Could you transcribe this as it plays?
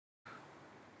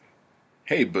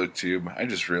Hey, BookTube, I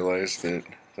just realized that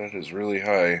that is really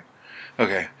high.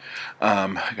 Okay,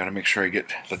 I gotta make sure I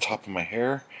get the top of my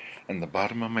hair and the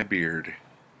bottom of my beard.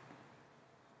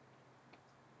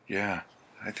 Yeah,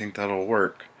 I think that'll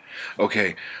work.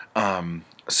 Okay,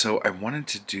 so I wanted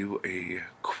to do a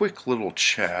quick little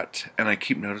chat, and I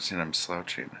keep noticing I'm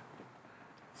slouching.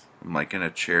 I'm like in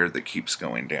a chair that keeps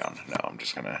going down. No, I'm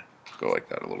just gonna go like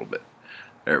that a little bit.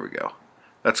 There we go.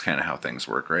 That's kind of how things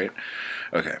work, right?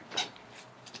 Okay.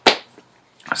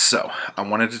 So, I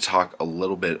wanted to talk a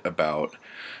little bit about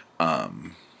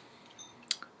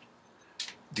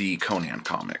the Conan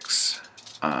comics.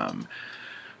 Um,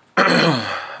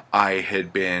 I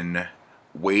had been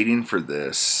waiting for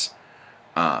this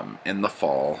in the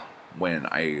fall when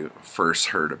I first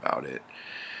heard about it,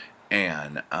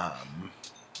 and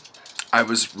I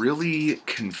was really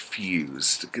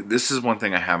confused. This is one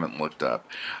thing I haven't looked up.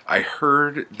 I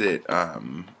heard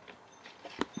that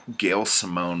Gail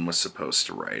Simone was supposed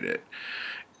to write it,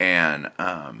 and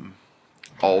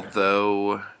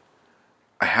although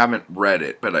I haven't read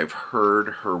it, but I've heard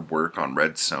her work on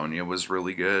Red Sonja was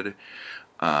really good.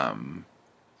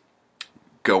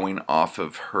 Going off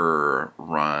of her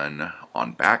run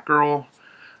on Batgirl,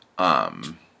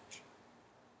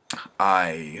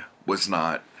 I was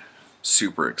not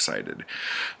super excited.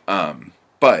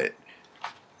 But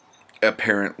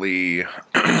apparently,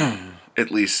 at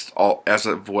least as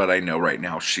of what I know right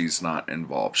now, she's not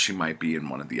involved. She might be in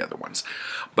one of the other ones.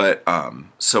 But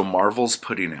so Marvel's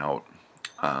putting out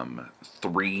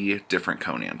 3 different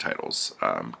Conan titles: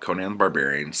 Conan the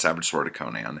Barbarian, Savage Sword of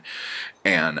Conan,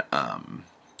 and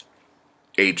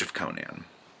Age of Conan.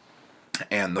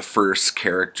 And the first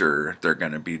character they're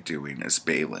going to be doing is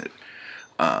Beylit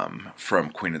from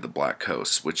Queen of the Black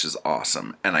Coast, which is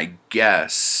awesome. And I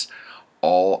guess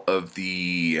all of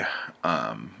the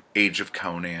Age of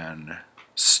Conan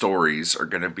stories are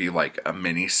going to be like a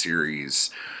mini series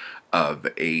of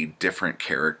a different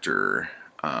character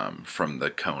from the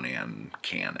Conan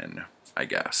canon, I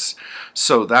guess.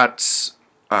 So that's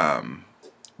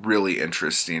really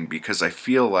interesting because I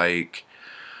feel like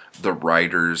the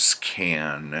writers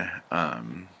can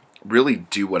really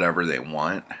do whatever they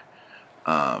want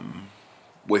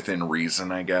within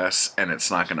reason, I guess, and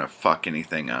it's not going to fuck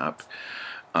anything up.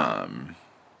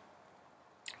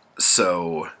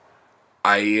 So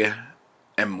I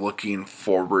am looking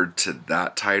forward to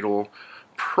that title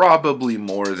probably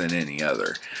more than any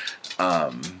other.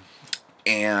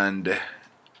 And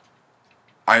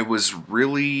I was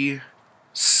really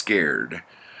scared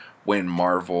when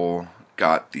Marvel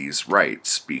got these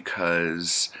rights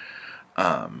because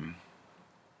I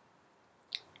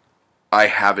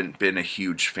haven't been a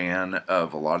huge fan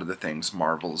of a lot of the things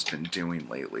Marvel's been doing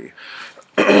lately.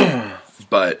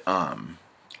 But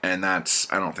and that's,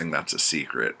 I don't think that's a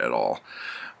secret at all.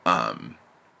 And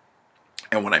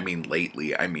when I mean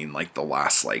lately, I mean like the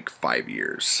last like 5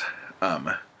 years.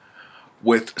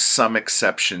 With some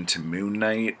exception to Moon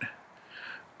Knight.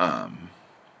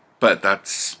 But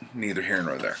that's neither here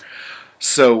nor there.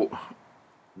 So,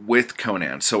 with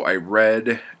Conan, so I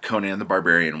read Conan the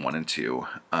Barbarian 1 and 2.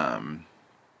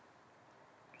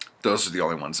 Those are the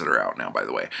only ones that are out now, by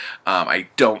the way. I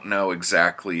don't know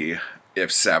exactly if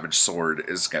Savage Sword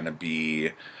is going to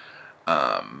be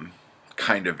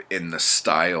kind of in the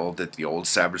style that the old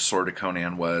Savage Sword of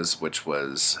Conan was, which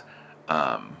was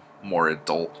more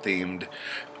adult themed.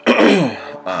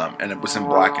 And it was in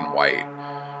black and white.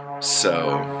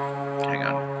 So, hang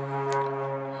on.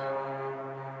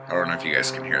 I don't know if you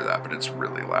guys can hear that, but it's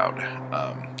really loud.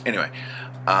 Anyway,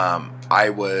 I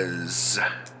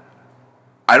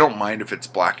don't mind if it's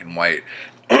black and white.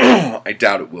 I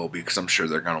doubt it will be because I'm sure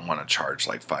they're going to want to charge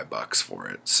like $5 for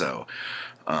it. So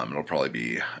it'll probably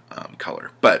be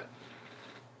color. But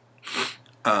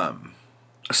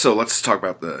so let's talk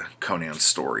about the Conan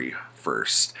story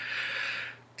first.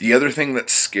 The other thing that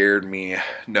scared me,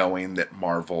 knowing that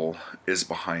Marvel is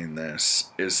behind this,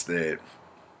 is that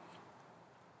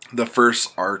the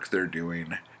first arc they're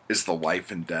doing is the life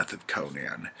and death of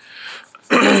Conan.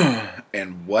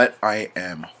 And what I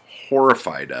am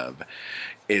horrified of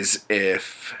is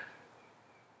if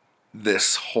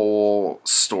this whole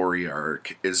story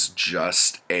arc is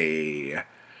just a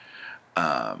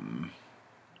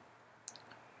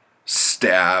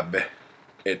stab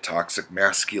at toxic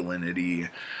masculinity.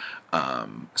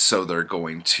 So they're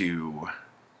going to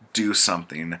do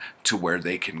something to where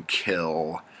they can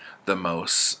kill the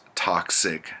most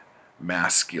toxic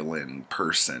masculine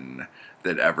person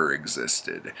that ever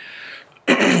existed.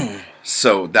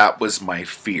 So that was my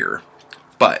fear.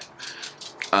 But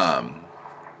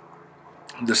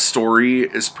the story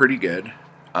is pretty good.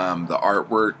 The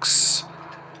artwork's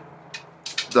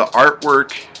the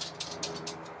artwork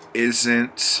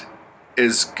isn't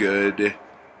as good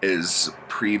as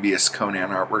previous Conan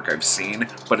artwork I've seen,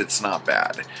 but it's not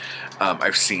bad.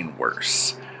 I've seen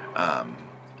worse.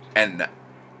 And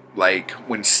like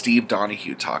when Steve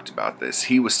Donahue talked about this,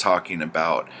 he was talking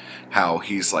about how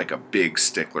he's like a big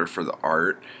stickler for the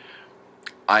art.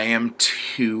 I am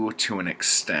too, to an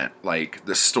extent. Like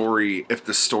the story, if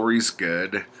the story's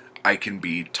good, I can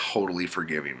be totally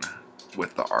forgiving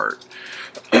with the art.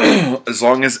 As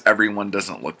long as everyone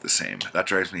doesn't look the same. That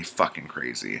drives me fucking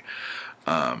crazy.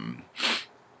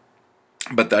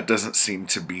 But that doesn't seem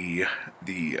to be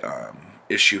the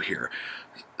issue here.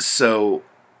 So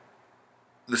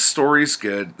the story's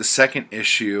good. The second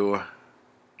issue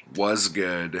was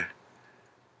good.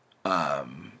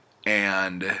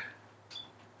 And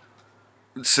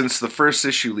since the first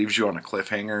issue leaves you on a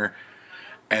cliffhanger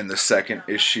and the second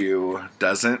issue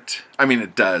doesn't, I mean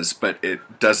it does, but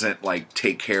it doesn't like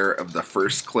take care of the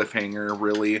first cliffhanger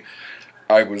really,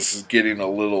 I was getting a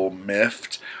little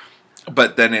miffed,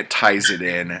 but then it ties it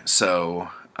in, so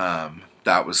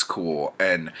that was cool.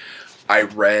 And I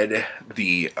read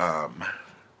the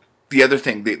other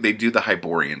thing, they do the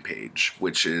Hyborian page,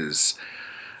 which is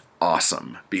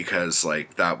awesome, because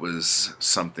like that was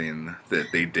something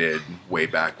that they did way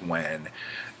back when,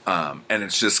 and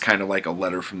it's just kind of like a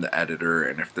letter from the editor,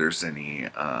 and if there's any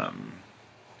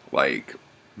like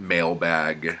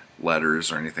mailbag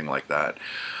letters or anything like that,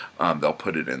 they'll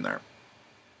put it in there.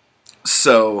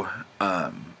 So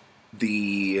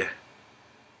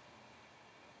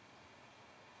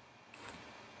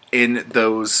in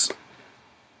those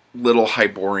little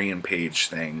Hyborian page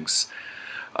things,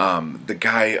 the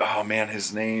guy, oh man,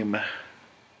 his name,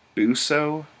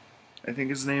 Busso, I think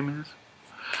his name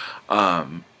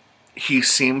is. He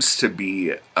seems to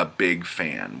be a big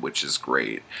fan, which is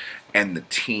great. And the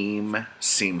team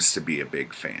seems to be a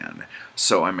big fan.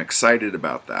 So I'm excited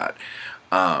about that.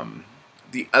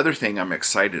 The other thing I'm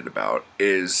excited about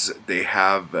is they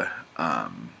have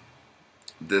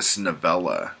this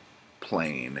novella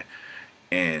playing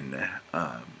in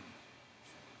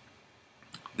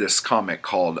this comic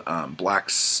called Black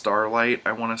Starlight,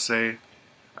 I want to say.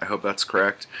 I hope that's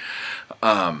correct.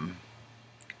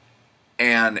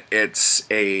 And it's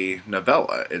a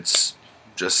novella. It's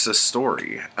just a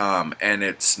story. And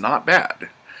it's not bad.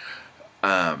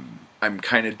 I'm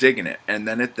kind of digging it. And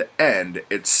then at the end,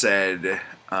 it said,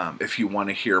 if you want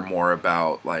to hear more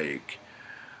about like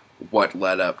what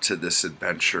led up to this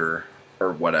adventure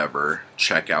or whatever,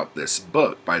 check out this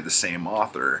book by the same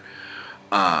author.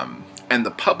 And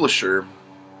the publisher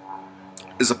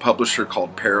is a publisher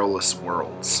called Perilous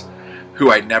Worlds,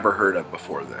 who I'd never heard of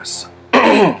before this.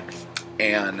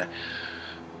 And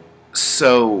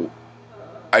so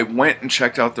I went and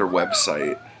checked out their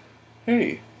website.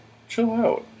 Hey, chill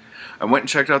out. I went and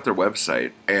checked out their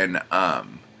website, and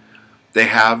they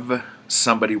have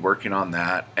somebody working on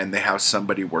that, and they have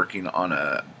somebody working on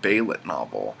a Baylet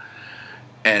novel.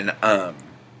 And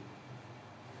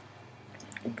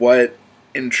what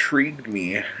intrigued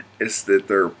me is that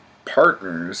they're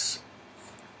partners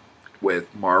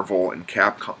with Marvel and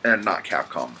Capcom, and not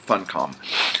Capcom, Funcom.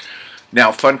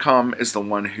 Now, Funcom is the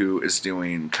one who is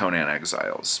doing Conan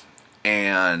Exiles,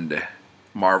 and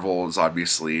Marvel is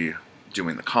obviously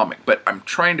doing the comic. But I'm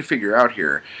trying to figure out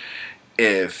here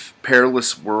if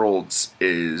Perilous Worlds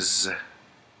is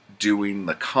doing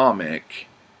the comic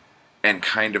and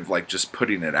kind of like just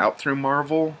putting it out through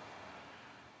Marvel.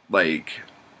 Like,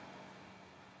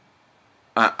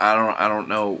 I don't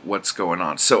know what's going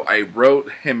on. So I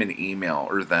wrote him an email,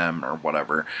 or them, or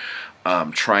whatever,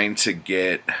 trying to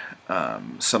get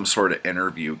some sort of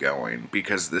interview going,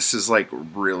 because this is like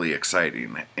really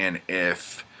exciting. And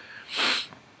if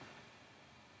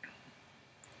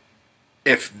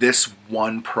this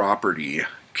one property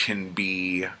can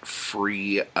be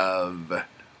free of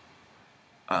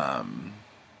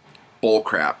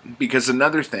bullcrap, because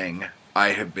another thing I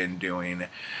have been doing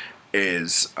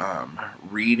is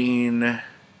reading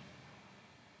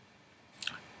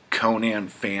Conan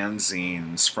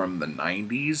fanzines from the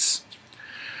 90s.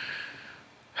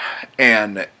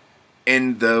 And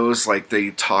in those, like,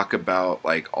 they talk about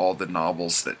like all the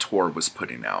novels that Tor was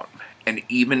putting out. And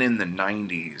even in the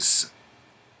 90s,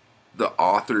 the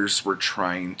authors were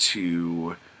trying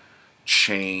to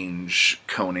change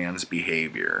Conan's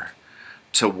behavior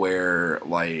to where,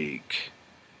 like,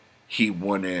 he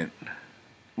wouldn't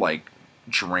like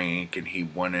drink, and he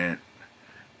wouldn't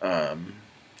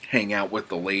hang out with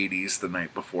the ladies the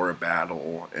night before a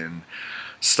battle and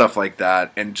stuff like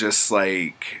that. And just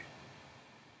like,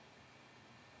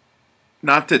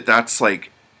 not that that's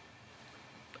like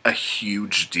a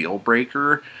huge deal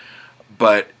breaker,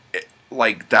 but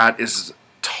like that is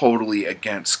totally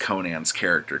against Conan's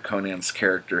character. Conan's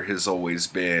character has always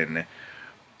been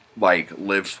like,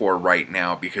 live for right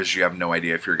now, because you have no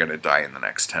idea if you're going to die in the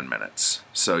next 10 minutes.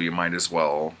 So you might as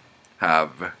well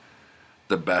have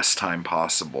the best time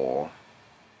possible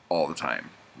all the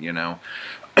time, you know?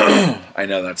 I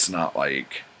know that's not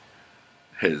like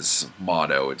his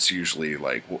motto. It's usually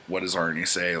like, what does Arnie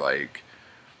say? Like,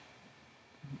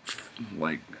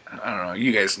 I don't know,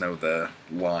 you guys know the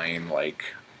line, like,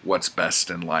 what's best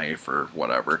in life or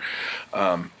whatever.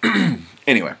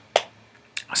 Anyway,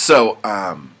 so,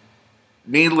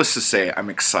 needless to say, I'm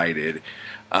excited.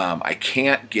 I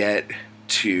can't get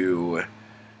to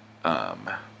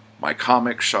my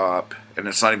comic shop, and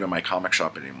it's not even my comic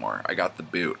shop anymore. I got the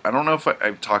boot. I don't know if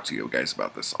I've talked to you guys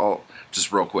about this. I'll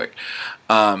just real quick.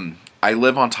 I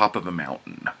live on top of a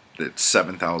mountain that's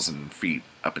 7,000 feet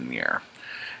up in the air.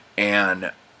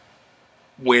 And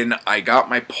when I got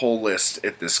my pull list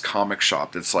at this comic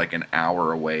shop that's like an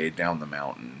hour away down the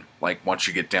mountain, like once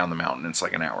you get down the mountain, it's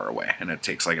like an hour away, and it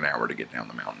takes like an hour to get down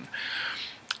the mountain.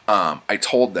 I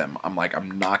told them, I'm like,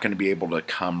 I'm not going to be able to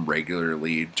come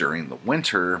regularly during the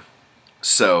winter,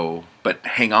 so, but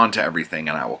hang on to everything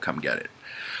and I will come get it.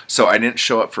 So I didn't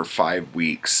show up for 5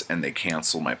 weeks, and they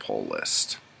canceled my pull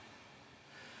list.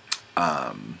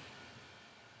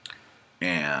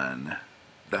 And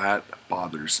that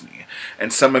bothers me.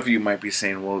 And some of you might be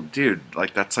saying, well, dude,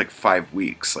 like, that's like 5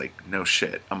 weeks. Like, no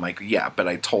shit. I'm like, yeah, but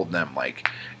I told them, like,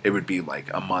 it would be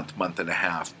like a month and a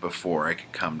half before I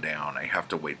could come down. I have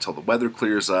to wait till the weather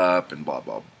clears up and blah,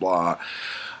 blah, blah.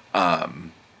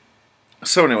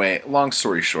 So anyway, long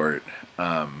story short,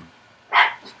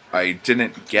 I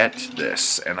didn't get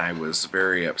this, and I was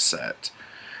very upset.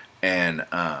 And,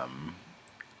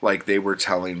 like, they were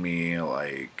telling me,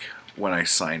 like, when I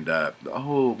signed up,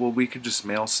 oh, well, we could just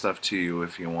mail stuff to you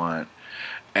if you want.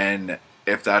 And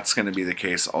if that's going to be the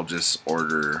case, I'll just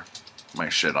order my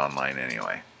shit online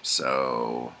anyway.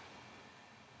 So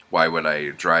why would I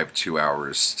drive 2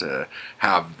 hours to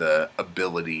have the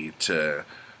ability to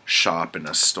shop in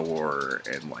a store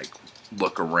and, like,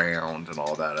 look around and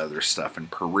all that other stuff and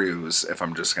peruse if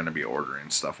I'm just going to be ordering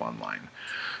stuff online?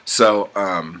 So,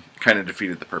 kind of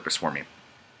defeated the purpose for me.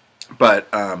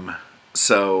 But,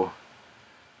 so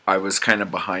I was kind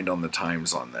of behind on the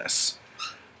times on this.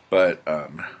 But,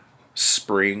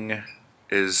 spring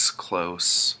is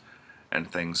close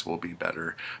and things will be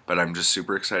better. But I'm just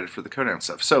super excited for the Conan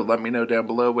stuff. So let me know down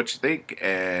below what you think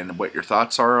and what your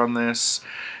thoughts are on this.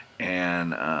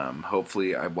 And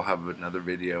hopefully I will have another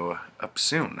video up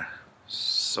soon.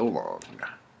 So long.